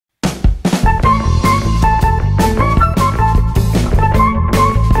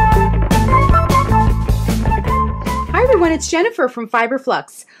everyone, it's Jennifer from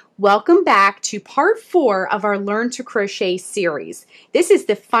Flux. Welcome back to part 4 of our Learn to Crochet series. This is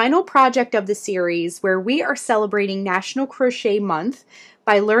the final project of the series where we are celebrating National Crochet Month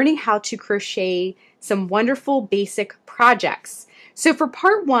by learning how to crochet some wonderful basic projects. So for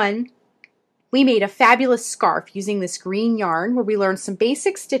part 1, we made a fabulous scarf using this green yarn where we learned some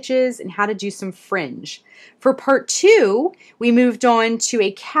basic stitches and how to do some fringe. For part 2, we moved on to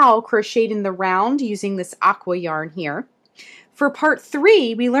a cowl crocheted in the round using this aqua yarn here. For part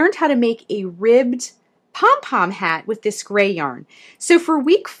 3, we learned how to make a ribbed pom-pom hat with this gray yarn. So for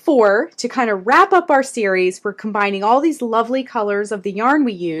week 4, to kind of wrap up our series, we're combining all these lovely colors of the yarn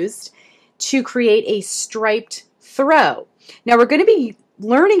we used to create a striped throw. Now we're going to be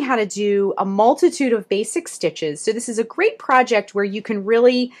learning how to do a multitude of basic stitches. So this is a great project where you can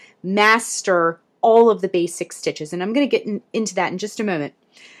really master all of the basic stitches, and I'm going to get into that in just a moment.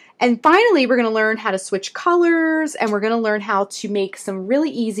 And finally, we're going to learn how to switch colors, and we're going to learn how to make some really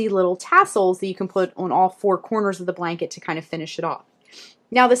easy little tassels that you can put on all 4 corners of the blanket to kind of finish it off.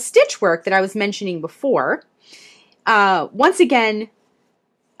 Now the stitch work that I was mentioning before, once again,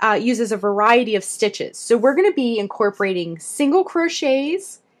 uses a variety of stitches. So we're going to be incorporating single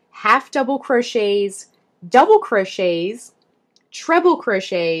crochets, half double crochets, double crochets, treble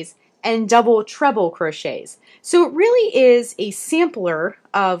crochets, and double treble crochets. So it really is a sampler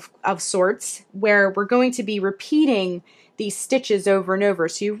of sorts where we're going to be repeating these stitches over and over,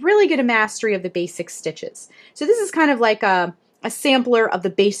 so you really get a mastery of the basic stitches. So this is kind of like a sampler of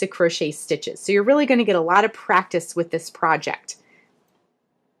the basic crochet stitches. So you're really going to get a lot of practice with this project.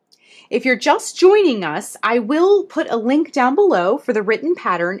 If you're just joining us, I will put a link down below for the written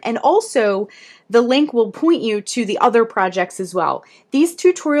pattern, and also the link will point you to the other projects as well. These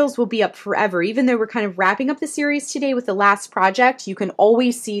tutorials will be up forever. Even though we're kind of wrapping up the series today with the last project, you can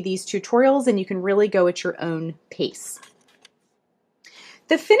always see these tutorials and you can really go at your own pace.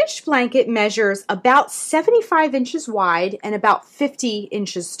 The finished blanket measures about 75 inches wide and about 50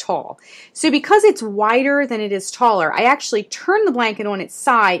 inches tall. So because it's wider than it is taller, I actually turn the blanket on its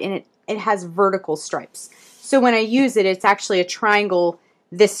side and it has vertical stripes. So when I use it, it's actually a triangle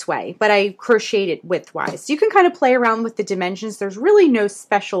this way, but I crocheted it widthwise. You can kind of play around with the dimensions. There's really no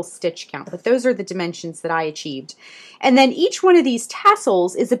special stitch count, but those are the dimensions that I achieved. And then each one of these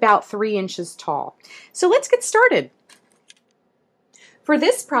tassels is about 3 inches tall. So let's get started. For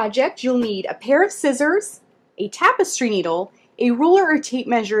this project, you'll need a pair of scissors, a tapestry needle, a ruler or tape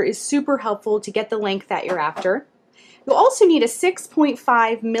measure is super helpful to get the length that you're after. You'll also need a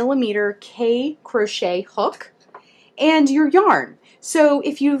 6.5 millimeter K crochet hook and your yarn. So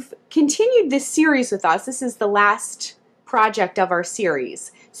if you've continued this series with us, this is the last project of our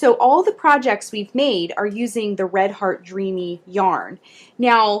series. So all the projects we've made are using the Red Heart Dreamy yarn.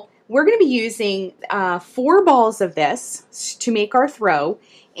 Now we're going to be using 4 balls of this to make our throw,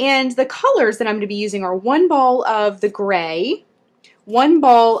 and the colors that I'm going to be using are 1 ball of the gray, 1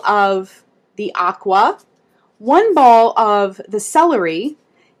 ball of the aqua, 1 ball of the celery,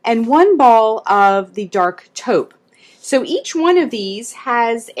 and 1 ball of the dark taupe. So each one of these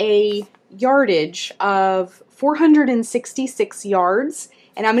has a yardage of 466 yards,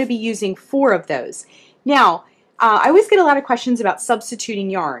 and I'm going to be using 4 of those. Now, I always get a lot of questions about substituting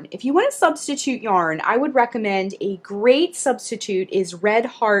yarn. If you want to substitute yarn, I would recommend a great substitute is Red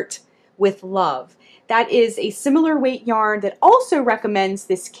Heart with Love. That is a similar weight yarn that also recommends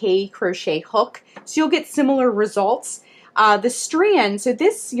this K crochet hook, so you'll get similar results. The strand, so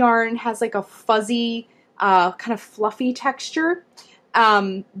this yarn has like a fuzzy, kind of fluffy texture.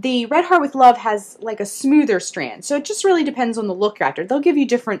 The Red Heart with Love has like a smoother strand, so it just really depends on the look you're after. They'll give you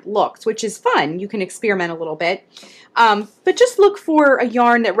different looks, which is fun. You can experiment a little bit. But just look for a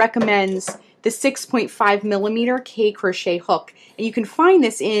yarn that recommends the 6.5 millimeter K crochet hook, and you can find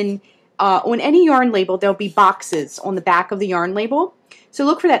this in on any yarn label. There'll be boxes on the back of the yarn label. So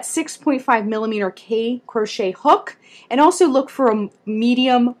look for that 6.5 millimeter K crochet hook, and also look for a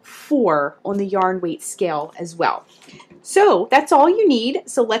medium 4 on the yarn weight scale as well. So that's all you need,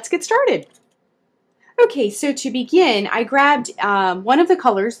 so let's get started. Okay, so to begin, I grabbed one of the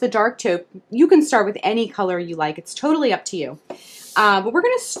colors, the dark taupe. You can start with any color you like, it's totally up to you. But we're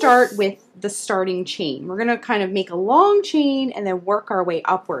going to start with the starting chain. We're going to kind of make a long chain and then work our way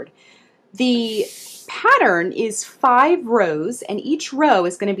upward. The pattern is 5 rows, and each row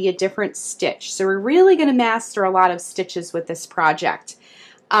is going to be a different stitch. So we're really going to master a lot of stitches with this project.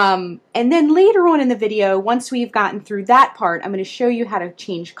 And then later on in the video, once we've gotten through that part, I'm going to show you how to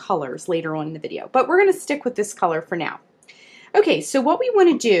change colors later on in the video. But we're going to stick with this color for now. Okay, so what we want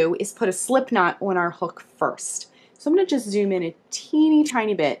to do is put a slip knot on our hook first. So I'm going to just zoom in a teeny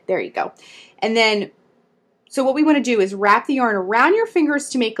tiny bit. There you go. And then So what we want to do is wrap the yarn around your fingers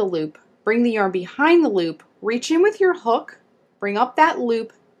to make a loop, bring the yarn behind the loop, reach in with your hook, bring up that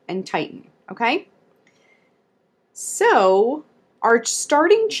loop, and tighten, okay? So our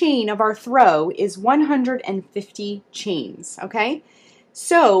starting chain of our throw is 150 chains, okay?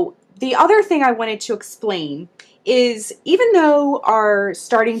 So the other thing I wanted to explain is even though our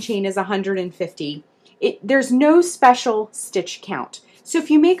starting chain is 150, there's no special stitch count. So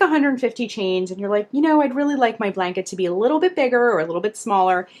if you make 150 chains and you're like, you know, I'd really like my blanket to be a little bit bigger or a little bit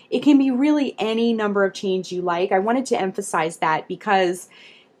smaller, it can be really any number of chains you like. I wanted to emphasize that because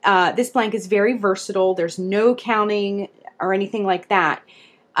this blanket is very versatile. There's no counting or anything like that.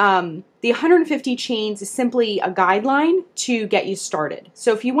 The 150 chains is simply a guideline to get you started.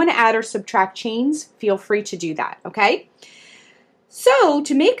 So if you want to add or subtract chains, feel free to do that, okay? So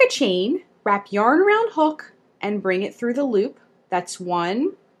to make a chain, wrap yarn around hook and bring it through the loop. That's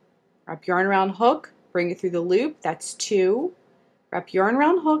 1. Wrap yarn around hook, bring it through the loop. That's 2. Wrap yarn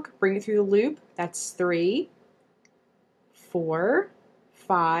around hook, bring it through the loop. That's 3, 4,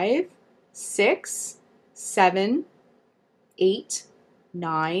 5, 6, 7, 8,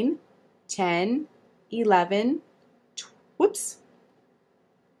 9, 10, 11,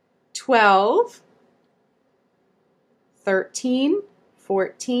 12, 13,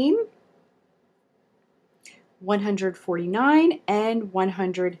 14, 149, and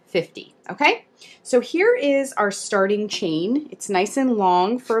 150, okay? So here is our starting chain. It's nice and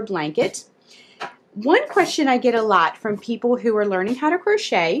long for a blanket. One question I get a lot from people who are learning how to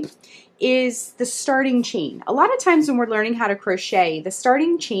crochet is the starting chain. A lot of times when we're learning how to crochet, the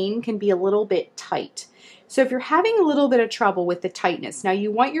starting chain can be a little bit tight. So if you're having a little bit of trouble with the tightness, now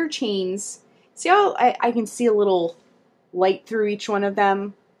you want your chains, see how I can see a little light through each one of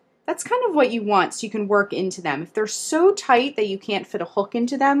them? That's kind of what you want so you can work into them. If they're so tight that you can't fit a hook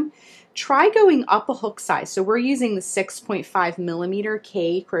into them, try going up a hook size. So we're using the 6.5 millimeter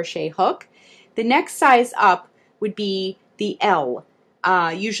K crochet hook. The next size up would be the L,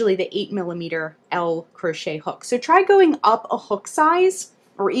 usually the 8 millimeter L crochet hook. So try going up a hook size,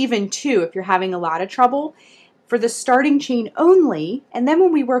 or even 2 if you're having a lot of trouble, for the starting chain only, and then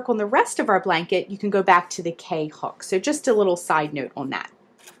when we work on the rest of our blanket, you can go back to the K hook. So just a little side note on that.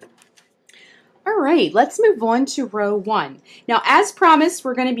 All right, let's move on to row 1. Now, as promised,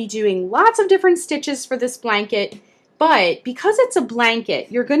 we're going to be doing lots of different stitches for this blanket, but because it's a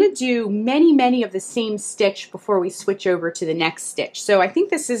blanket, you're going to do many of the same stitch before we switch over to the next stitch. So I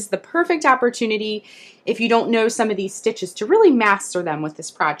think this is the perfect opportunity, if you don't know some of these stitches, to really master them with this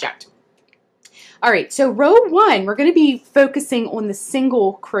project. All right, so row 1, we're going to be focusing on the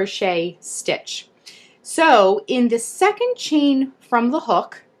single crochet stitch. So in the second chain from the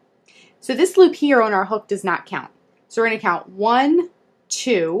hook, so this loop here on our hook does not count. So we're going to count 1,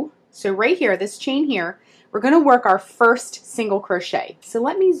 2. So right here, this chain here, we're going to work our first single crochet. So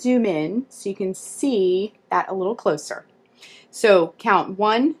let me zoom in so you can see that a little closer. So count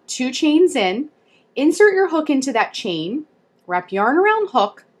 1, 2 chains in, insert your hook into that chain, wrap yarn around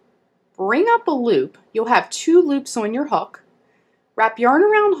hook, bring up a loop. You'll have 2 loops on your hook. Wrap yarn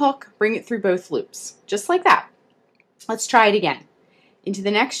around hook, bring it through both loops, just like that. Let's try it again. Into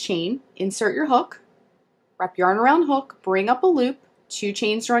the next chain, insert your hook, wrap yarn around hook, bring up a loop, 2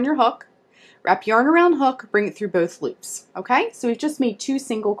 chains are on your hook, wrap yarn around hook, bring it through both loops. Okay, so we've just made 2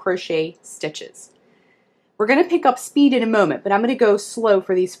 single crochet stitches. We're going to pick up speed in a moment, but I'm going to go slow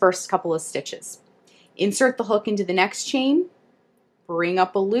for these first couple of stitches. Insert the hook into the next chain, bring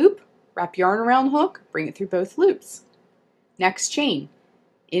up a loop, wrap yarn around hook, bring it through both loops. Next chain,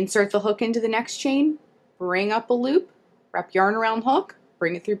 insert the hook into the next chain, bring up a loop, wrap yarn around hook,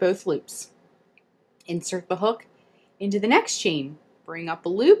 bring it through both loops. Insert the hook into the next chain, bring up a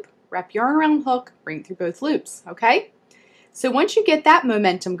loop, wrap yarn around hook, bring it through both loops, okay? So once you get that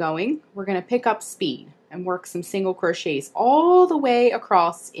momentum going, we're going to pick up speed and work some single crochets all the way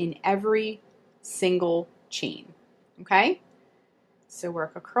across in every single chain, okay? So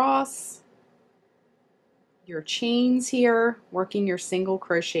work across your chains here, working your single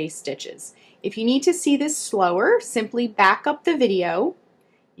crochet stitches. If you need to see this slower, simply back up the video.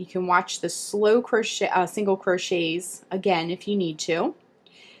 You can watch the slow crochet, single crochets again if you need to.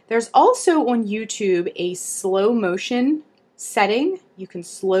 There's also on YouTube a slow motion setting. You can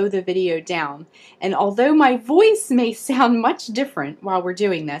slow the video down. And although my voice may sound much different while we're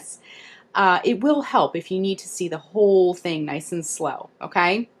doing this, it will help if you need to see the whole thing nice and slow,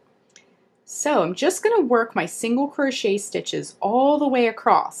 okay? So I'm just going to work my single crochet stitches all the way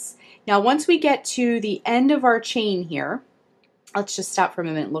across. Now once we get to the end of our chain here, let's just stop for a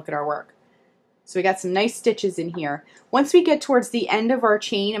minute and look at our work. So we got some nice stitches in here. Once we get towards the end of our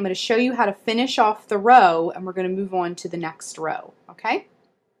chain, I'm going to show you how to finish off the row, and we're going to move on to the next row, okay?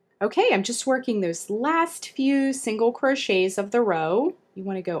 Okay, I'm just working those last few single crochets of the row. You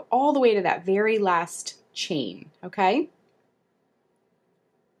want to go all the way to that very last chain, okay?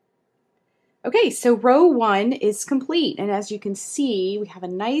 Okay, so row 1 is complete, and as you can see, we have a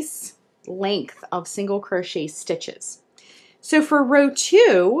nice length of single crochet stitches. So for row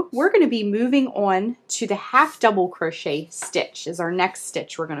 2, we're going to be moving on to the half double crochet stitch is our next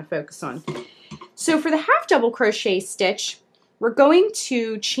stitch we're going to focus on. So for the half double crochet stitch, we're going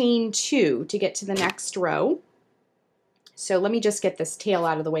to chain 2 to get to the next row. So let me just get this tail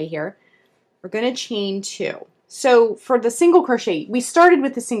out of the way here. We're going to chain 2. So for the single crochet, we started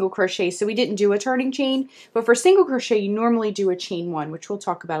with the single crochet, so we didn't do a turning chain, but for single crochet, you normally do a chain 1, which we'll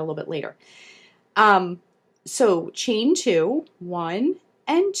talk about a little bit later. So chain 2, 1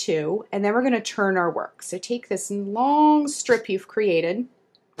 and 2, and then we're going to turn our work. So take this long strip you've created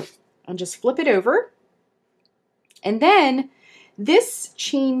and just flip it over. And then this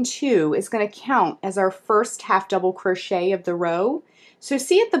chain 2 is going to count as our first half double crochet of the row. So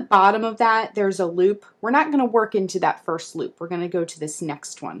see at the bottom of that, there's a loop. We're not going to work into that first loop. We're going to go to this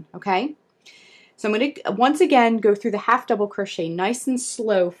next one, okay? So I'm going to, once again, go through the half double crochet nice and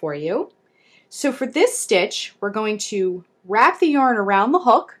slow for you. So for this stitch, we're going to wrap the yarn around the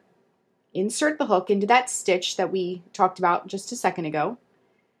hook, insert the hook into that stitch that we talked about just a second ago,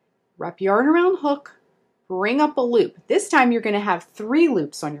 wrap yarn around hook, bring up a loop. This time you're going to have 3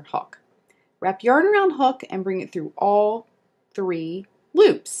 loops on your hook. Wrap yarn around hook and bring it through all 3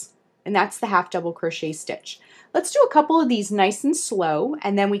 loops, and that's the half double crochet stitch. Let's do a couple of these nice and slow,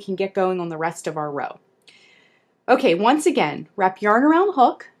 and then we can get going on the rest of our row. Okay, once again, wrap yarn around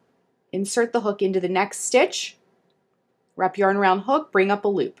hook, insert the hook into the next stitch, wrap yarn around hook, bring up a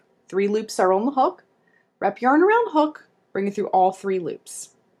loop. 3 loops are on the hook, wrap yarn around hook, bring it through all 3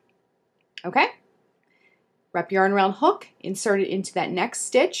 loops. Okay? Wrap yarn around hook, insert it into that next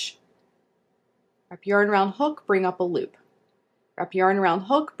stitch, wrap yarn around hook, bring up a loop. Wrap yarn around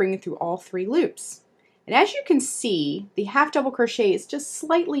hook, bring it through all 3 loops. And as you can see, the half double crochet is just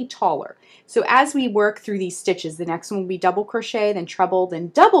slightly taller. So as we work through these stitches, the next one will be double crochet, then treble, then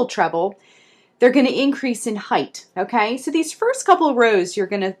double treble. They're going to increase in height, okay? So these first couple of rows, you're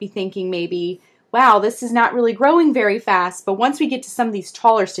going to be thinking maybe, wow, this is not really growing very fast, but once we get to some of these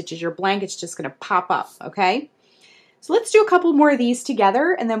taller stitches, your blanket's just going to pop up, okay? So let's do a couple more of these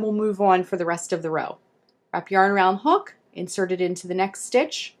together, and then we'll move on for the rest of the row. Wrap yarn around hook, insert it into the next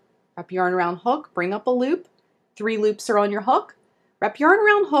stitch, wrap yarn around hook, bring up a loop, 3 loops are on your hook, wrap yarn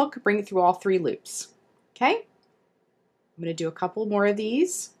around hook, bring it through all 3 loops. Okay? I'm going to do a couple more of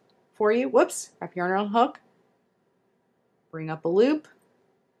these for you. Whoops, wrap yarn around hook, bring up a loop,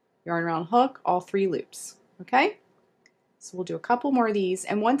 yarn around hook, all 3 loops. Okay? So we'll do a couple more of these,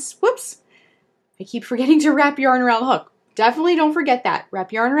 and once, whoops, I keep forgetting to wrap yarn around hook. Definitely don't forget that.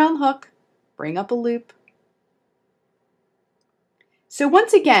 Wrap yarn around hook, bring up a loop. So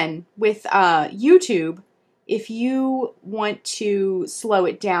once again, with YouTube, if you want to slow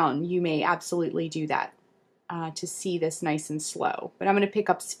it down, you may absolutely do that to see this nice and slow. But I'm going to pick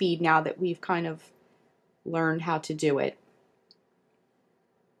up speed now that we've kind of learned how to do it.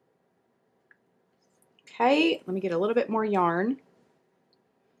 Okay, let me get a little bit more yarn.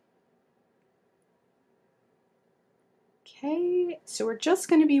 Okay, so we're just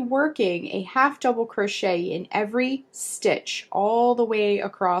going to be working a half double crochet in every stitch all the way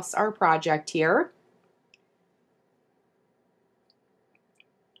across our project here.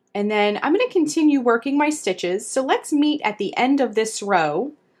 And then I'm going to continue working my stitches. So let's meet at the end of this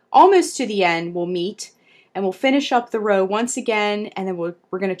row. Almost to the end we'll meet, and we'll finish up the row once again, and then we're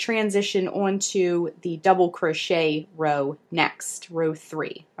going to transition onto the double crochet row next, row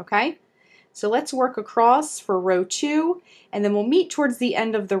 3, okay? So let's work across for row 2, and then we'll meet towards the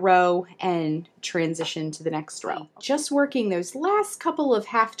end of the row and transition to the next row. Just working those last couple of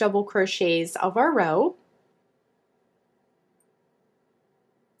half double crochets of our row.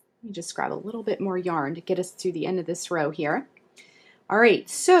 Let me just grab a little bit more yarn to get us through the end of this row here. All right,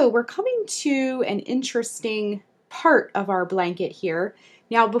 so we're coming to an interesting part of our blanket here.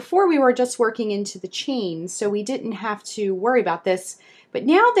 Now, before we were just working into the chain, so we didn't have to worry about this. But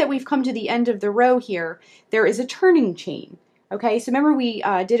now that we've come to the end of the row here, there is a turning chain. Okay, so remember we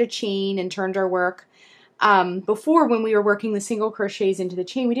did a chain and turned our work. Before, when we were working the single crochets into the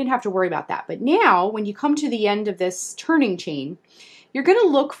chain, we didn't have to worry about that. But now, when you come to the end of this turning chain, you're going to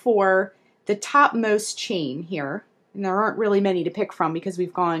look for the topmost chain here. And there aren't really many to pick from because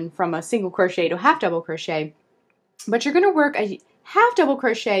we've gone from a single crochet to a half double crochet. But you're going to work a half double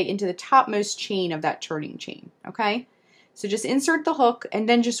crochet into the topmost chain of that turning chain, okay? So just insert the hook and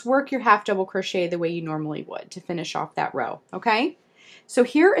then just work your half double crochet the way you normally would to finish off that row, okay? So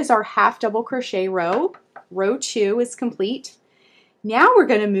here is our half double crochet row. Row 2 is complete. Now we're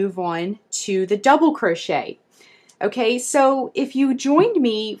going to move on to the double crochet. Okay, so if you joined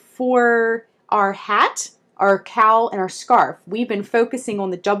me for our hat, our cowl, and our scarf, we've been focusing on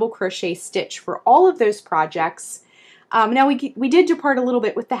the double crochet stitch for all of those projects. Now we did depart a little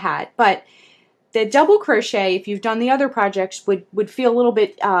bit with the hat, but the double crochet, if you've done the other projects, would feel a little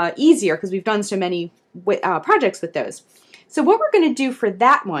bit easier because we've done so many projects with those. So what we're going to do for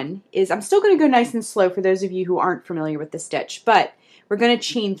that one is, I'm still going to go nice and slow for those of you who aren't familiar with the stitch, but we're going to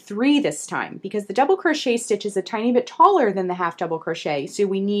chain 3 this time because the double crochet stitch is a tiny bit taller than the half double crochet, so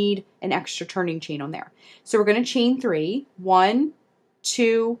we need an extra turning chain on there. So we're going to chain 3, 1,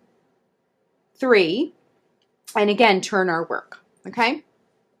 2, 3, and again turn our work, okay?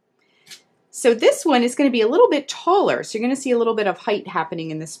 So this one is going to be a little bit taller, so you're going to see a little bit of height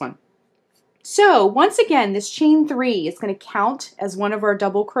happening in this one. So once again, this chain 3 is going to count as one of our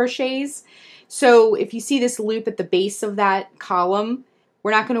double crochets. So if you see this loop at the base of that column,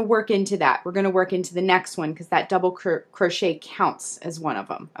 we're not going to work into that. We're going to work into the next one because that double crochet counts as one of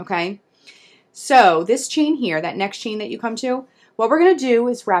them, okay? So this chain here, that next chain that you come to, what we're going to do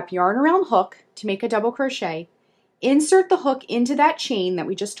is wrap yarn around hook to make a double crochet, insert the hook into that chain that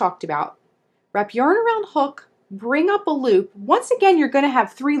we just talked about, wrap yarn around hook, bring up a loop. Once again, you're going to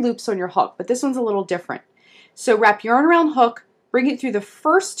have 3 loops on your hook, but this one's a little different. So wrap yarn around hook, bring it through the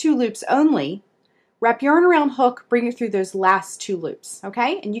first 2 loops only, wrap yarn around hook, bring it through those last 2 loops,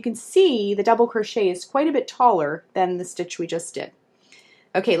 okay? And you can see the double crochet is quite a bit taller than the stitch we just did.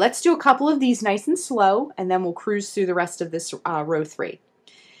 Okay, let's do a couple of these nice and slow, and then we'll cruise through the rest of this row 3.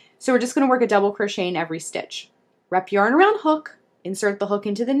 So we're just going to work a double crochet in every stitch. Wrap yarn around hook, insert the hook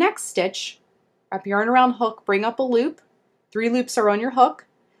into the next stitch, wrap yarn around hook, bring up a loop, 3 loops are on your hook,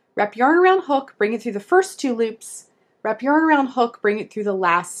 wrap yarn around hook, bring it through the first 2 loops, wrap yarn around hook, bring it through the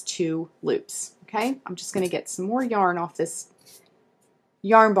last 2 loops. Okay, I'm just going to get some more yarn off this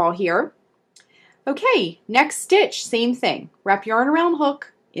yarn ball here. Okay, next stitch, same thing. Wrap yarn around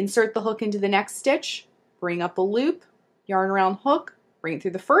hook, insert the hook into the next stitch, bring up a loop, yarn around hook, bring it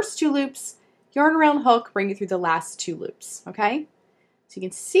through the first 2 loops, yarn around hook, bring it through the last 2 loops. Okay, so you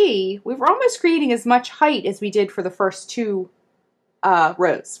can see we were almost creating as much height as we did for the first 2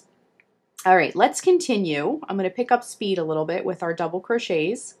 rows. All right, let's continue. I'm going to pick up speed a little bit with our double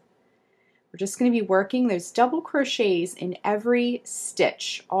crochets. We're just going to be working those double crochets in every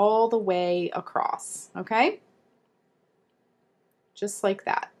stitch all the way across, okay? Just like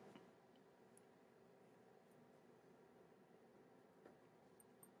that.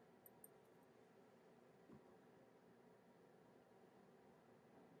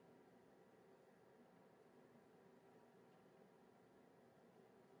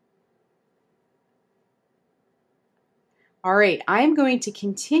 All right, I'm going to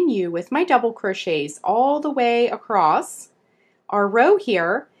continue with my double crochets all the way across our row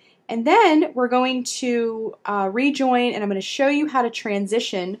here, and then we're going to rejoin, and I'm going to show you how to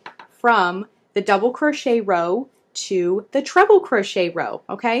transition from the double crochet row to the treble crochet row.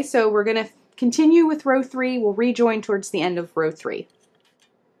 Okay, so we're going to continue with row 3. We'll rejoin towards the end of row 3.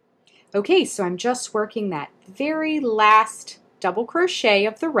 Okay, so I'm just working that very last double crochet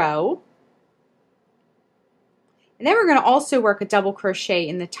of the row. And then we're going to also work a double crochet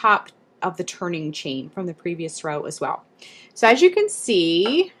in the top of the turning chain from the previous row as well. So as you can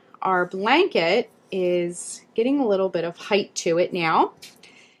see, our blanket is getting a little bit of height to it now.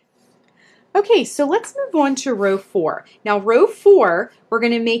 Okay, so let's move on to row 4. Now row 4, we're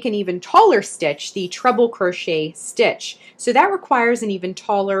going to make an even taller stitch, the treble crochet stitch. So that requires an even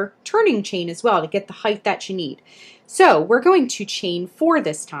taller turning chain as well to get the height that you need. So we're going to chain 4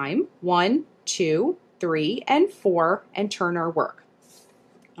 this time. 1, 2, 3, and 4, and turn our work.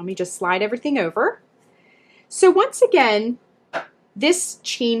 Let me just slide everything over. So once again, this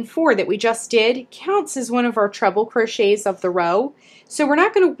chain 4 that we just did counts as one of our treble crochets of the row. So we're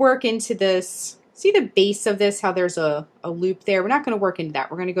not going to work into this, see the base of this, how there's a loop there? We're not going to work into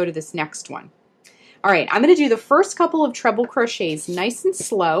that. We're going to go to this next one. All right, I'm going to do the first couple of treble crochets nice and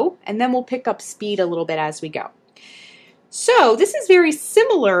slow, and then we'll pick up speed a little bit as we go. So this is very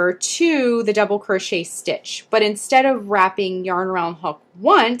similar to the double crochet stitch, but instead of wrapping yarn around hook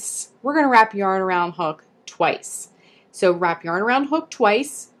once, we're going to wrap yarn around hook twice. So wrap yarn around hook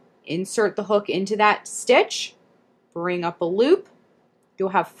twice, insert the hook into that stitch, bring up a loop. You'll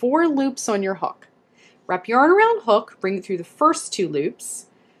have 4 loops on your hook. Wrap yarn around hook, bring it through the first 2 loops.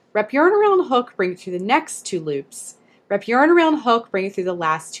 Wrap yarn around hook, bring it through the next 2 loops. Wrap yarn around hook, bring it through the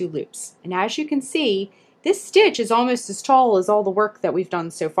last 2 loops. And as you can see, this stitch is almost as tall as all the work that we've done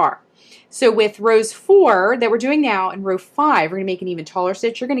so far. So with rows 4 that we're doing now and row 5, we're going to make an even taller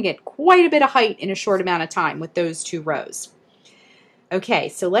stitch. You're going to get quite a bit of height in a short amount of time with those 2 rows. Okay,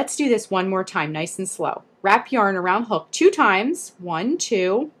 so let's do this one more time, nice and slow. Wrap yarn around hook 2 times, 1,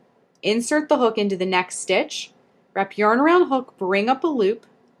 2, insert the hook into the next stitch, wrap yarn around hook, bring up a loop.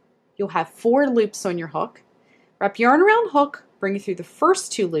 You'll have 4 loops on your hook. Wrap yarn around hook, bring it through the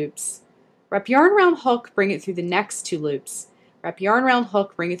first 2 loops. Wrap yarn around hook, bring it through the next 2 loops. Wrap yarn around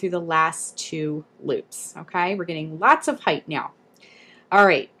hook, bring it through the last 2 loops. Okay, we're getting lots of height now. All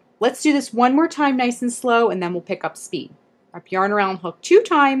right, let's do this one more time nice and slow, and then we'll pick up speed. Wrap yarn around hook 2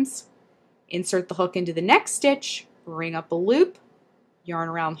 times, insert the hook into the next stitch, bring up a loop, yarn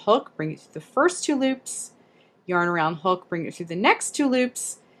around hook, bring it through the first 2 loops, yarn around hook, bring it through the next 2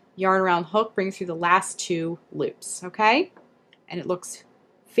 loops, yarn around hook, bring it through the last 2 loops, okay? And it looks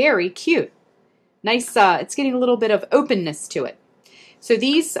very cute. Nice, it's getting a little bit of openness to it. So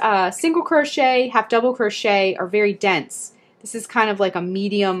these single crochet, half double crochet are very dense. This is kind of like a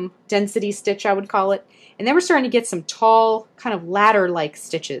medium density stitch, I would call it. And then we're starting to get some tall, kind of ladder-like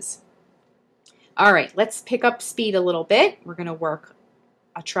stitches. All right, let's pick up speed a little bit. We're going to work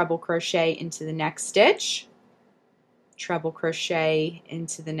a treble crochet into the next stitch, treble crochet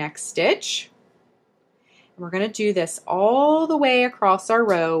into the next stitch. And we're going to do this all the way across our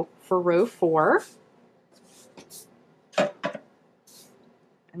row for row 4.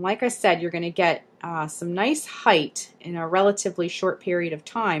 And like I said, you're going to get some nice height in a relatively short period of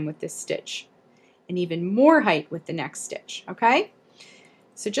time with this stitch, and even more height with the next stitch, okay?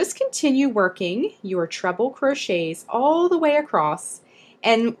 So just continue working your treble crochets all the way across.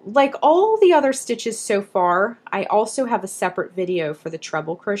 And like all the other stitches so far, I also have a separate video for the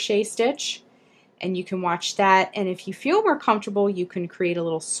treble crochet stitch, and you can watch that. And if you feel more comfortable, you can create a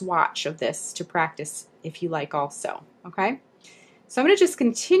little swatch of this to practice if you like also, okay? So I'm going to just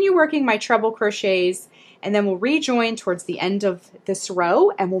continue working my treble crochets, and then we'll rejoin towards the end of this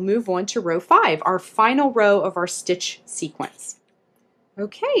row, and we'll move on to row 5, our final row of our stitch sequence.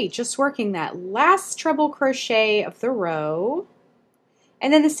 Okay, just working that last treble crochet of the row.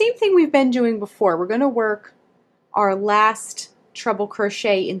 And then the same thing we've been doing before. We're going to work our last treble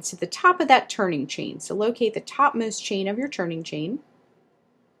crochet into the top of that turning chain. So locate the topmost chain of your turning chain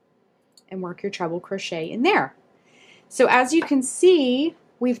and work your treble crochet in there. So as you can see,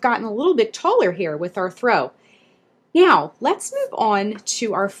 we've gotten a little bit taller here with our throw. Now, let's move on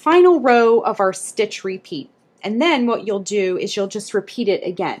to our final row of our stitch repeat. And then what you'll do is you'll just repeat it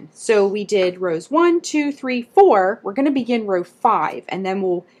again. So we did rows 1, 2, 3, 4. We're going to begin row 5, and then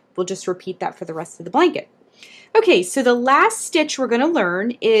we'll just repeat that for the rest of the blanket. Okay, so the last stitch we're going to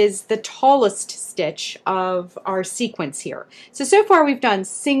learn is the tallest stitch of our sequence here. So far we've done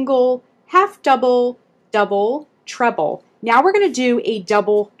single, half double, double, treble. Now we're going to do a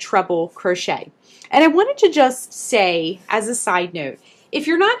double treble crochet. And I wanted to just say, as a side note, if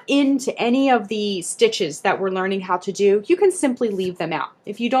you're not into any of the stitches that we're learning how to do, you can simply leave them out.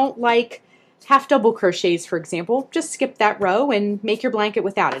 If you don't like half double crochets, for example, just skip that row and make your blanket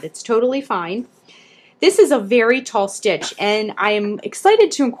without it. It's totally fine. This is a very tall stitch, and I am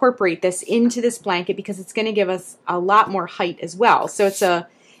excited to incorporate this into this blanket because it's going to give us a lot more height as well. So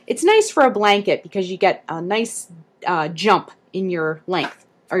it's nice for a blanket because you get a nice jump in your length,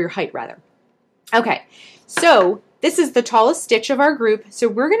 or your height rather. Okay, so this is the tallest stitch of our group, so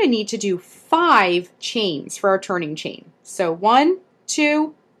we're going to need to do 5 chains for our turning chain. So 1,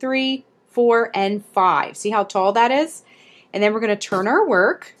 2, 3, 4, and 5. See how tall that is? And then we're going to turn our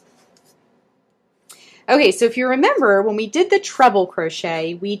work. Okay, so if you remember, when we did the treble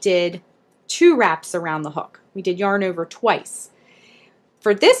crochet, we did 2 wraps around the hook. We did yarn over twice.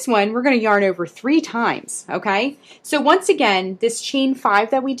 For this one, we're going to yarn over 3 times, okay? So once again, this chain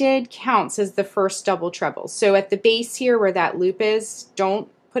 5 that we did counts as the first double treble. So at the base here where that loop is, don't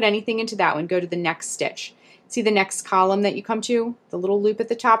put anything into that one. Go to the next stitch. See the next column that you come to? The little loop at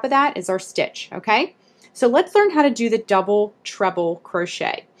the top of that is our stitch, okay? So let's learn how to do the double treble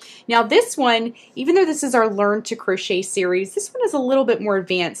crochet. Now this one, even though this is our Learn to Crochet series, this one is a little bit more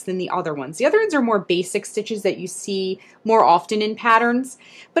advanced than the other ones. The other ones are more basic stitches that you see more often in patterns.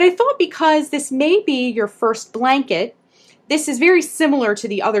 But I thought because this may be your first blanket, this is very similar to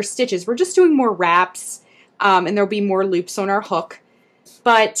the other stitches. We're just doing more wraps, and there'll be more loops on our hook.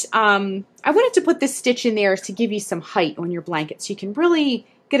 But I wanted to put this stitch in there to give you some height on your blanket so you can really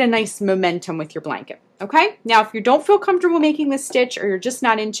get a nice momentum with your blanket. Okay, now if you don't feel comfortable making this stitch or you're just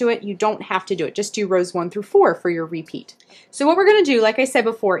not into it, you don't have to do it. Just do rows 1 through 4 for your repeat. So what we're going to do, like I said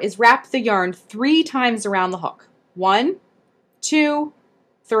before, is wrap the yarn 3 times around the hook. 1, 2,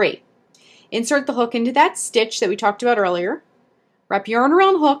 3. Insert the hook into that stitch that we talked about earlier. Wrap yarn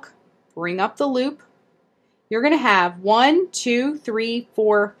around hook, bring up the loop. You're going to have 1, 2, 3,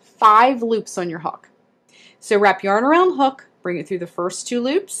 4, 5 loops on your hook. So wrap yarn around hook, bring it through the first 2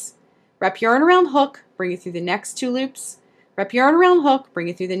 loops. Wrap yarn around hook, bring it through the next 2 loops. Wrap yarn around hook, bring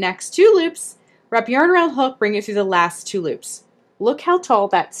it through the next 2 loops. Wrap yarn around hook, bring it through the last 2 loops. Look how tall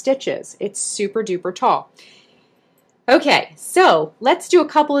that stitch is. It's super duper tall. Okay, so let's do a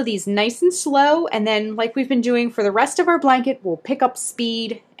couple of these nice and slow, and then like we've been doing for the rest of our blanket, we'll pick up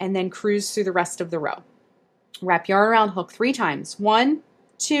speed and then cruise through the rest of the row. Wrap yarn around hook 3 times. 1,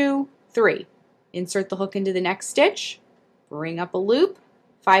 2, 3. Insert the hook into the next stitch. Bring up a loop.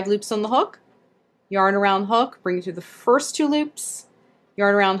 5 loops on the hook. Yarn around hook. Bring it through the first 2 loops.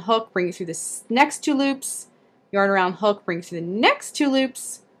 Yarn around hook. Bring it through the next 2 loops. Yarn around hook. Bring it through the next 2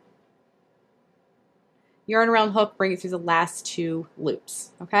 loops. Yarn around hook. Bring it through the last 2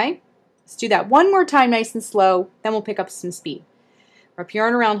 loops. Okay? Let's do that one more time nice and slow. Then we'll pick up some speed. Wrap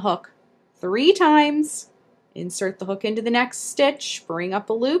yarn around hook 3 times. Insert the hook into the next stitch, bring up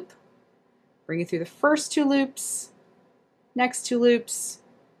a loop, bring it through the first 2 loops, next 2 loops,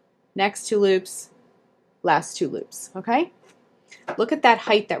 next 2 loops, last 2 loops, okay? Look at that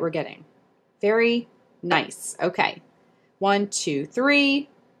height that we're getting. Very nice. Okay. 1, 2, 3.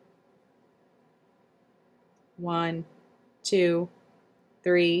 1, 2,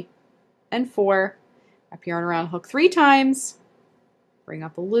 3, and 4. Wrap yarn around hook 3 times, bring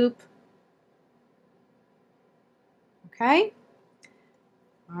up a loop. Okay.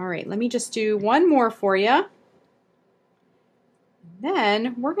 All right, let me just do one more for you.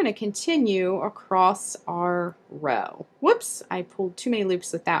 Then we're going to continue across our row. Whoops, I pulled too many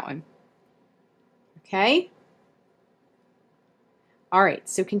loops with that one. Okay. All right,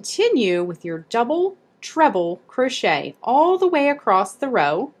 so continue with your double treble crochet all the way across the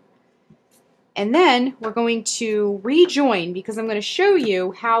row. And then we're going to rejoin because I'm going to show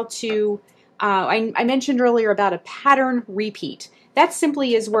you how to I mentioned earlier about a pattern repeat. That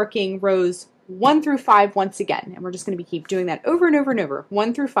simply is working rows 1 through 5 once again. And we're just going to keep doing that over and over and over.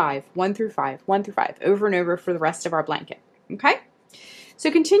 1 through 5, 1 through 5, 1 through 5, over and over for the rest of our blanket. Okay? So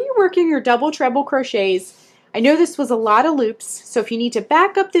continue working your double treble crochets. I know this was a lot of loops, so if you need to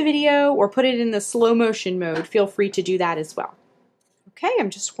back up the video or put it in the slow motion mode, feel free to do that as well. Okay, I'm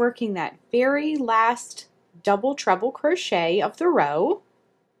just working that very last double treble crochet of the row.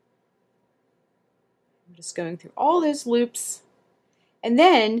 I'm just going through all those loops. And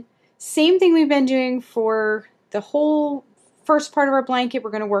then, same thing we've been doing for the whole first part of our blanket,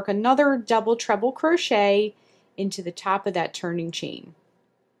 we're going to work another double treble crochet into the top of that turning chain.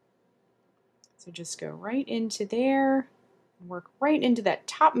 So just go right into there, and work right into that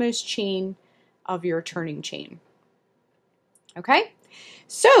topmost chain of your turning chain. Okay,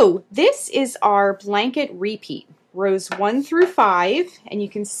 so this is our blanket repeat, rows 1 through 5, and you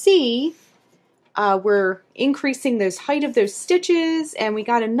can see we're increasing the height of those stitches, and we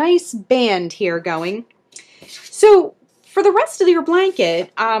got a nice band here going. So for the rest of your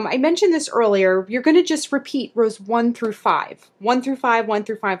blanket, I mentioned this earlier, you're going to just repeat rows 1 through 5. 1 through 5, 1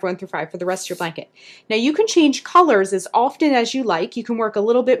 through 5, 1 through 5 for the rest of your blanket. Now you can change colors as often as you like. You can work a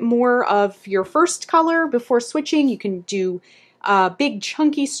little bit more of your first color before switching. You can do big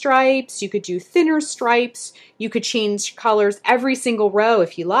chunky stripes. You could do thinner stripes. You could change colors every single row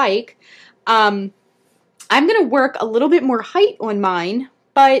if you like. I'm going to work a little bit more height on mine,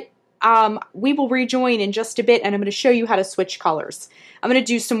 but we will rejoin in just a bit, and I'm going to show you how to switch colors. I'm going to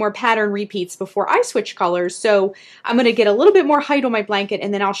do some more pattern repeats before I switch colors, so I'm going to get a little bit more height on my blanket,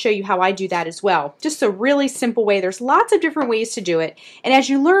 and then I'll show you how I do that as well. Just a really simple way. There's lots of different ways to do it, and as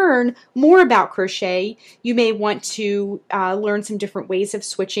you learn more about crochet, you may want to learn some different ways of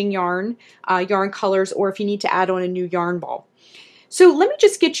switching yarn colors, or if you need to add on a new yarn ball. So let me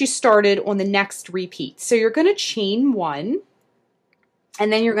just get you started on the next repeat. So you're going to chain 1,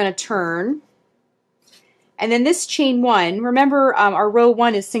 and then you're going to turn, and then this chain 1, remember our row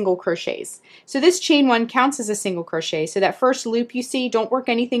 1 is single crochets. So this chain 1 counts as a single crochet. So that first loop you see, don't work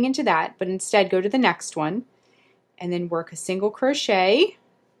anything into that, but instead go to the next one, and then work a single crochet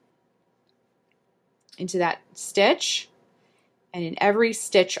into that stitch, and in every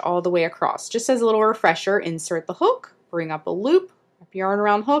stitch all the way across. Just as a little refresher, insert the hook, bring up a loop, wrap yarn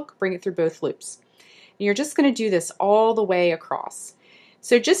around hook, bring it through both loops. And you're just going to do this all the way across.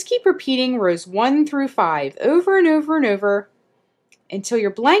 So just keep repeating rows 1 through 5 over and over and over until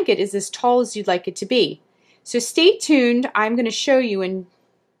your blanket is as tall as you'd like it to be. So stay tuned. I'm going to show you in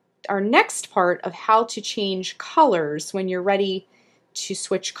our next part of how to change colors when you're ready to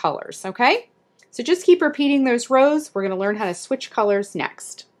switch colors, okay? So just keep repeating those rows. We're going to learn how to switch colors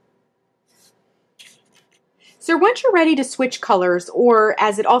next. So once you're ready to switch colors, or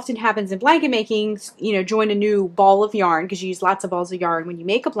as it often happens in blanket making, join a new ball of yarn, because you use lots of balls of yarn when you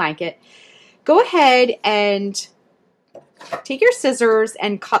make a blanket, go ahead and take your scissors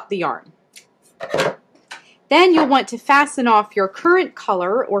and cut the yarn. Then you'll want to fasten off your current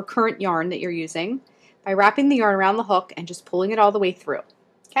color or current yarn that you're using by wrapping the yarn around the hook and just pulling it all the way through.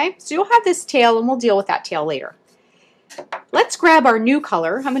 Okay, so you'll have this tail, and we'll deal with that tail later. Let's grab our new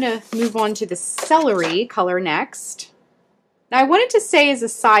color. I'm going to move on to the celery color next. Now I wanted to say as a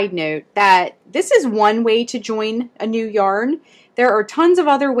side note that this is one way to join a new yarn. There are tons of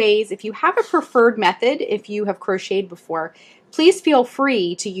other ways. If you have a preferred method, if you have crocheted before, please feel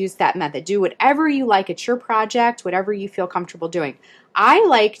free to use that method. Do whatever you like. It's your project, whatever you feel comfortable doing. I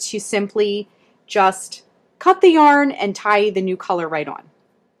like to simply just cut the yarn and tie the new color right on.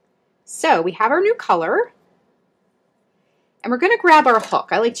 So we have our new color. And we're going to grab our hook.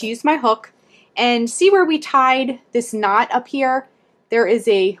 I like to use my hook, and see where we tied this knot up here? There is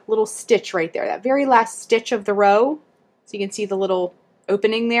a little stitch right there, that very last stitch of the row. So you can see the little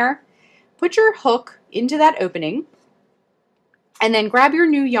opening there. Put your hook into that opening, and then grab your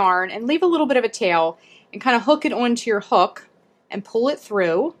new yarn and leave a little bit of a tail and kind of hook it onto your hook and pull it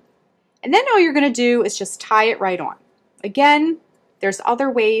through. And then all you're going to do is just tie it right on. Again, there's other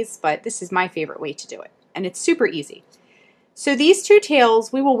ways, but this is my favorite way to do it, and it's super easy. So these two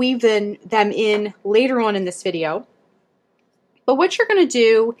tails, we will weave them in later on in this video. But what you're going to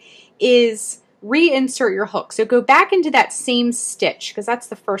do is reinsert your hook. So go back into that same stitch, because that's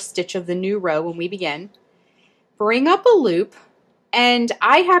the first stitch of the new row when we begin. Bring up a loop, and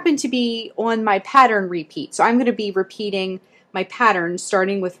I happen to be on my pattern repeat. So I'm going to be repeating my pattern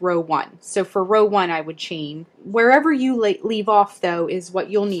starting with row 1. So for row 1, I would chain. Wherever you leave off, though, is what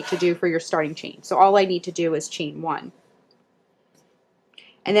you'll need to do for your starting chain. So all I need to do is chain 1.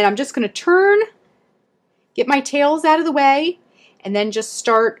 And then I'm just going to turn, get my tails out of the way, and then just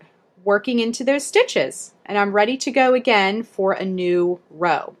start working into those stitches. And I'm ready to go again for a new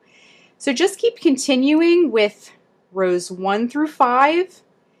row. So just keep continuing with rows 1 through 5,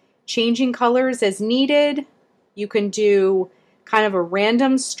 changing colors as needed. You can do kind of a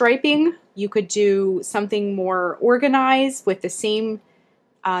random striping. You could do something more organized with the same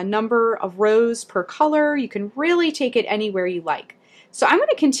number of rows per color. You can really take it anywhere you like. So I'm going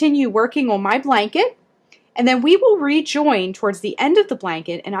to continue working on my blanket, and then we will rejoin towards the end of the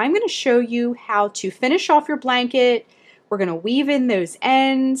blanket, and I'm going to show you how to finish off your blanket. We're going to weave in those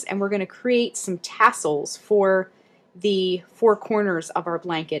ends, and we're going to create some tassels for the 4 corners of our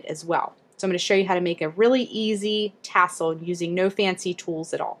blanket as well. So I'm going to show you how to make a really easy tassel using no fancy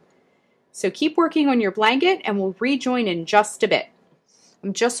tools at all. So keep working on your blanket, and we'll rejoin in just a bit.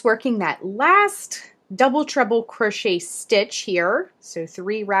 I'm just working that last double treble crochet stitch here, so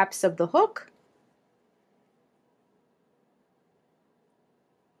 3 wraps of the hook,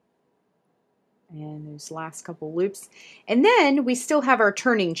 and those last couple loops, and then we still have our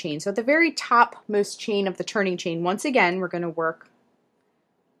turning chain. So at the very top most chain of the turning chain, once again we're going to work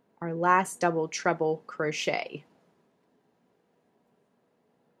our last double treble crochet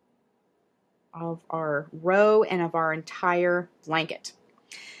of our row and of our entire blanket.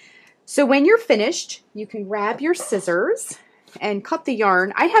 So when you're finished, you can grab your scissors and cut the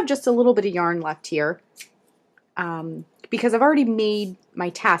yarn. I have just a little bit of yarn left here because I've already made my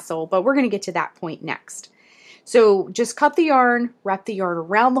tassel, but we're going to get to that point next. So just cut the yarn, wrap the yarn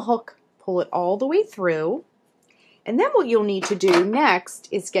around the hook, pull it all the way through, and then what you'll need to do next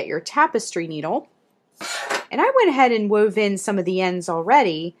is get your tapestry needle. And I went ahead and wove in some of the ends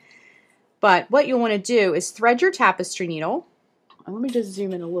already, but what you'll want to do is thread your tapestry needle. Let me just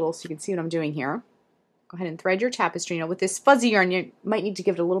zoom in a little so you can see what I'm doing here. Go ahead and thread your tapestry needle. With this fuzzy yarn, you might need to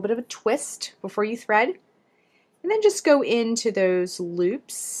give it a little bit of a twist before you thread. And then just go into those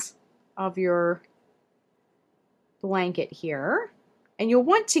loops of your blanket here. And you'll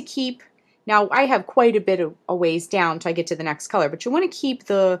want to keep, now I have quite a bit of a ways down till I get to the next color, but you want to keep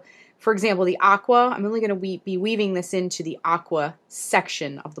the, for example, the aqua. I'm only going to be weaving this into the aqua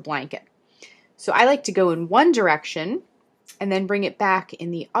section of the blanket. So I like to go in one direction and then bring it back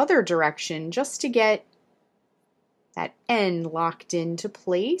in the other direction just to get that end locked into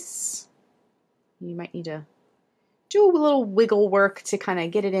place. You might need to do a little wiggle work to kind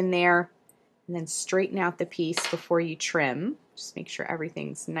of get it in there, and then straighten out the piece before you trim. Just make sure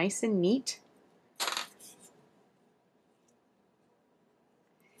everything's nice and neat.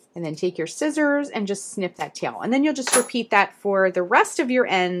 And then take your scissors and just snip that tail. And then you'll just repeat that for the rest of your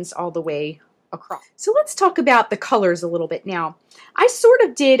ends all the way across. So let's talk about the colors a little bit now. I sort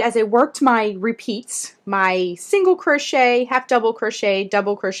of did, as I worked my repeats, my single crochet, half double crochet,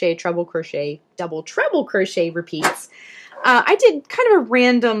 treble crochet, double treble crochet repeats, I did kind of a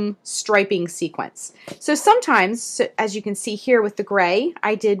random striping sequence. So sometimes, as you can see here with the gray,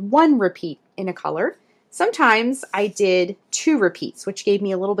 I did one repeat in a color. Sometimes I did two repeats, which gave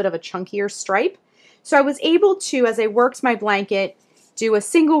me a little bit of a chunkier stripe. So I was able to, as I worked my blanket, do a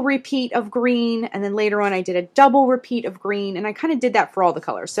single repeat of green, and then later on I did a double repeat of green, and I kind of did that for all the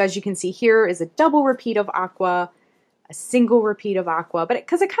colors. So as you can see, here is a double repeat of aqua, a single repeat of aqua, but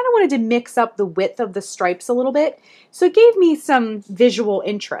because I kind of wanted to mix up the width of the stripes a little bit, so it gave me some visual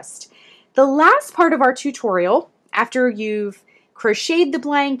interest. The last part of our tutorial, after you've crocheted the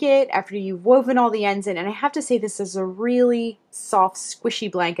blanket, after you've woven all the ends in, and I have to say this is a really soft, squishy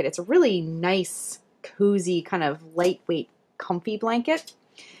blanket. It's a really nice, cozy, kind of lightweight, comfy blanket.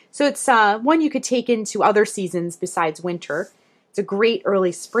 So it's one you could take into other seasons besides winter. It's a great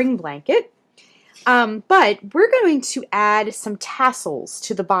early spring blanket. But we're going to add some tassels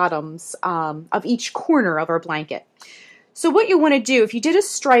to the bottoms of each corner of our blanket. So what you want to do, if you did a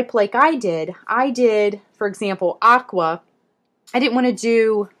stripe like I did, for example, aqua. I didn't want to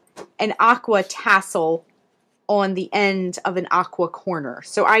do an aqua tassel on the end of an aqua corner.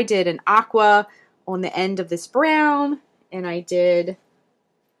 So I did an aqua on the end of this brown, and I did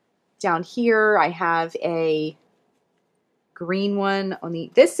down here, I have a green one on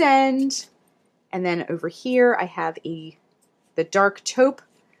this end. And then over here, I have the dark taupe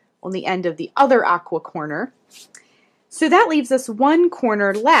on the end of the other aqua corner. So that leaves us one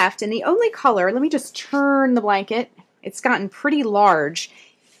corner left, and the only color, let me just turn the blanket. It's gotten pretty large.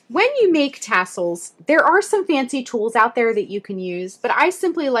 When you make tassels, there are some fancy tools out there that you can use, but I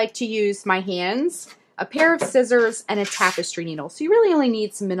simply like to use my hands, a pair of scissors, and a tapestry needle. So you really only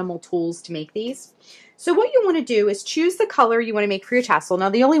need some minimal tools to make these. So what you want to do is choose the color you want to make for your tassel. Now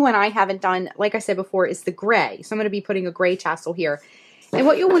the only one I haven't done, like I said before, is the gray. So I'm going to be putting a gray tassel here. And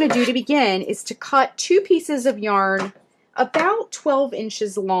what you'll want to do to begin is to cut two pieces of yarn about 12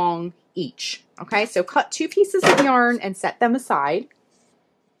 inches long each. Okay, so cut two pieces of yarn and set them aside.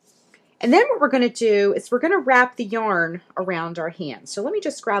 And then what we're going to do is we're going to wrap the yarn around our hand. So let me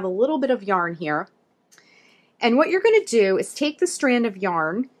just grab a little bit of yarn here. And what you're going to do is take the strand of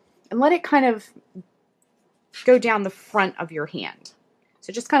yarn and let it kind of go down the front of your hand.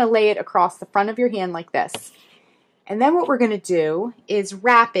 So just kind of lay it across the front of your hand like this. And then what we're going to do is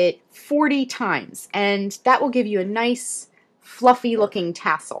wrap it 40 times, and that will give you a nice fluffy looking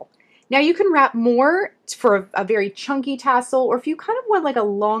tassel. Now you can wrap more for a very chunky tassel, or if you kind of want like a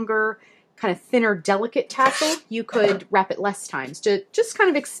longer, kind of thinner, delicate tassel, you could wrap it less times to just kind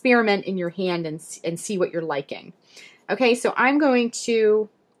of experiment in your hand and see what you're liking. Okay, so I'm going to,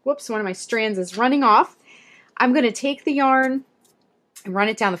 whoops, one of my strands is running off. I'm going to take the yarn and run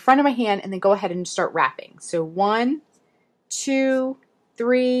it down the front of my hand and then go ahead and start wrapping. So 1, 2,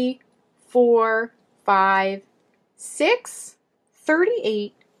 3, 4, 5, 6,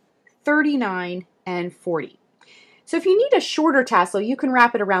 38, 39, and 40. So if you need a shorter tassel, you can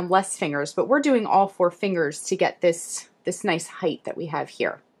wrap it around less fingers, but we're doing all 4 fingers to get this nice height that we have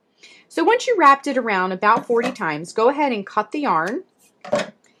here. So once you wrapped it around about 40 times, go ahead and cut the yarn,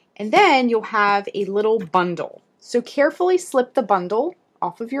 and then you'll have a little bundle. So carefully slip the bundle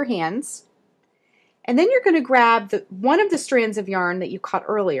off of your hands, and then you're going to grab one of the strands of yarn that you cut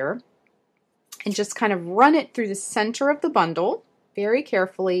earlier and just kind of run it through the center of the bundle very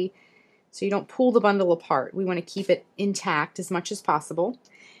carefully so you don't pull the bundle apart. We want to keep it intact as much as possible.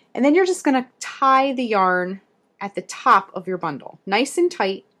 And then you're just going to tie the yarn at the top of your bundle, nice and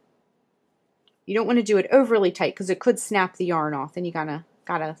tight. You don't want to do it overly tight because it could snap the yarn off, and you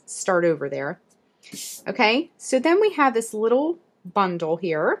gotta start over there. Okay, so then we have this little bundle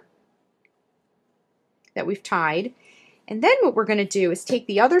here that we've tied, and then what we're going to do is take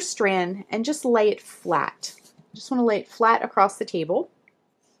the other strand and just lay it flat. Just want to lay it flat across the table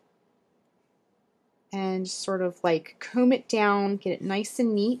and sort of like comb it down, get it nice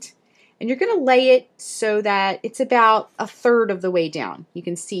and neat. And you're going to lay it so that it's about a third of the way down. You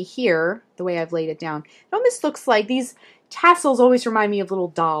can see here the way I've laid it down. It almost looks like these tassels always remind me of little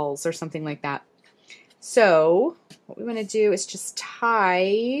dolls or something like that. So what we want to do is just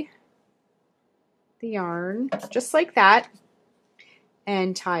tie the yarn just like that,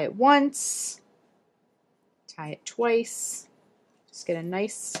 and tie it once, tie it twice, just get a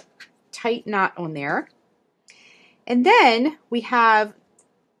nice tight knot on there. And then we have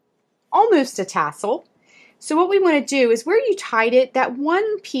almost a tassel. So what we want to do is where you tied it, that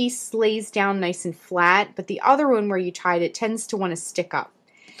one piece lays down nice and flat, but the other one where you tied it tends to want to stick up.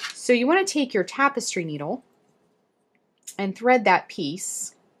 So you want to take your tapestry needle and thread that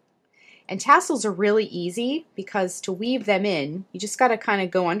piece. And tassels are really easy because to weave them in, you just got to kind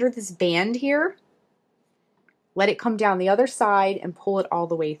of go under this band here, let it come down the other side, and pull it all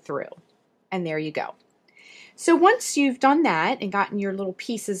the way through. And there you go. So once you've done that and gotten your little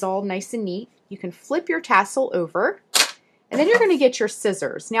pieces all nice and neat, you can flip your tassel over, and then you're going to get your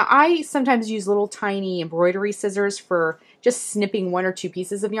scissors. Now I sometimes use little tiny embroidery scissors for just snipping 1 or 2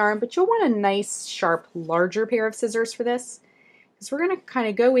 pieces of yarn, but you'll want a nice, sharp, larger pair of scissors for this. So we're going to kind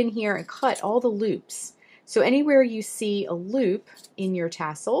of go in here and cut all the loops. So anywhere you see a loop in your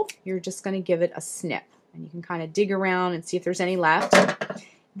tassel, you're just going to give it a snip. And you can kind of dig around and see if there's any left.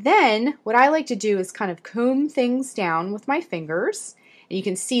 Then what I like to do is kind of comb things down with my fingers. And you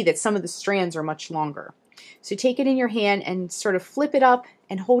can see that some of the strands are much longer. So take it in your hand and sort of flip it up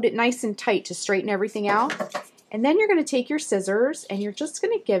and hold it nice and tight to straighten everything out. And then you're going to take your scissors and you're just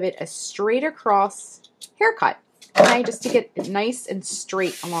going to give it a straight across haircut. Okay, just to get it nice and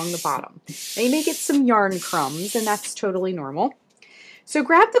straight along the bottom. Now you may get some yarn crumbs, and that's totally normal. So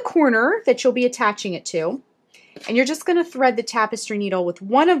grab the corner that you'll be attaching it to, and you're just going to thread the tapestry needle with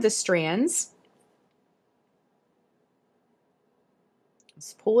one of the strands.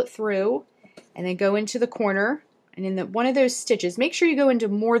 Just pull it through, and then go into the corner, and in one of those stitches, make sure you go into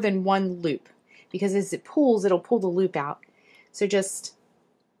more than one loop, because as it pulls, it'll pull the loop out. So just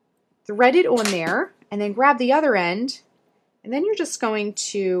thread it on there, and then grab the other end, and then you're just going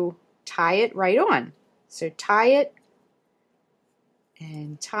to tie it right on. So tie it,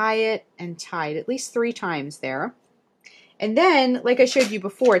 and tie it, and tie it at least 3 times there. And then, like I showed you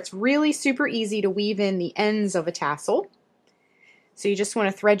before, it's really super easy to weave in the ends of a tassel. So you just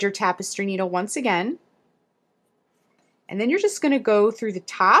want to thread your tapestry needle once again, and then you're just going to go through the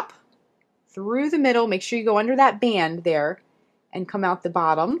top, through the middle, make sure you go under that band there, and come out the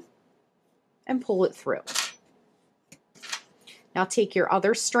bottom, and pull it through. Now take your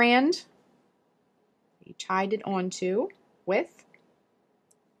other strand you tied it onto with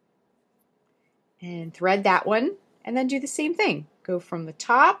and thread that one, and then do the same thing. Go from the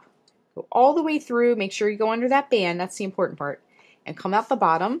top, go all the way through, make sure you go under that band, that's the important part, and come out the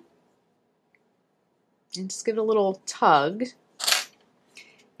bottom and just give it a little tug.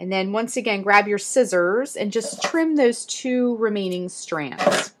 And then once again grab your scissors and just trim those 2 remaining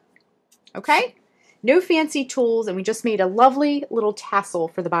strands. Okay? No fancy tools, and we just made a lovely little tassel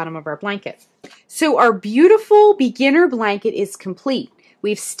for the bottom of our blanket. So our beautiful beginner blanket is complete.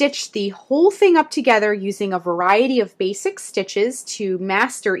 We've stitched the whole thing up together using a variety of basic stitches to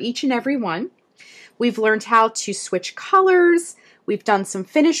master each and every one. We've learned how to switch colors, we've done some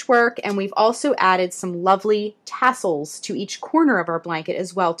finish work, and we've also added some lovely tassels to each corner of our blanket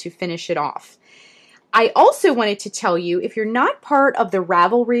as well to finish it off. I also wanted to tell you, if you're not part of the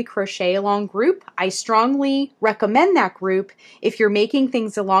Ravelry Crochet Along group, I strongly recommend that group. If you're making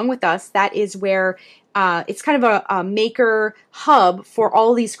things along with us, that is where it's kind of a maker hub for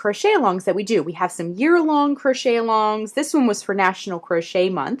all these crochet alongs that we do. We have some year-long crochet alongs. This one was for National Crochet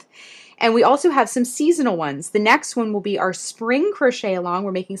Month. And we also have some seasonal ones. The next one will be our spring crochet along.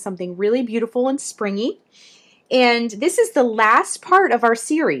 We're making something really beautiful and springy. And this is the last part of our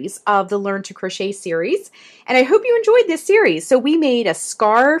series of the Learn to Crochet series. And I hope you enjoyed this series. So we made a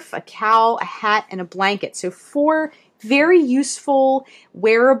scarf, a cowl, a hat, and a blanket. So 4 very useful,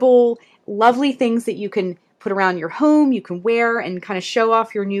 wearable, lovely things that you can put around your home, you can wear, and kind of show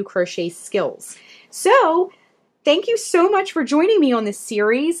off your new crochet skills. So thank you so much for joining me on this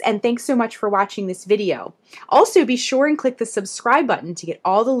series, and thanks so much for watching this video. Also, be sure and click the subscribe button to get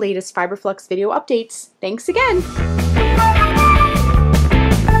all the latest Fiber Flux video updates. Thanks again!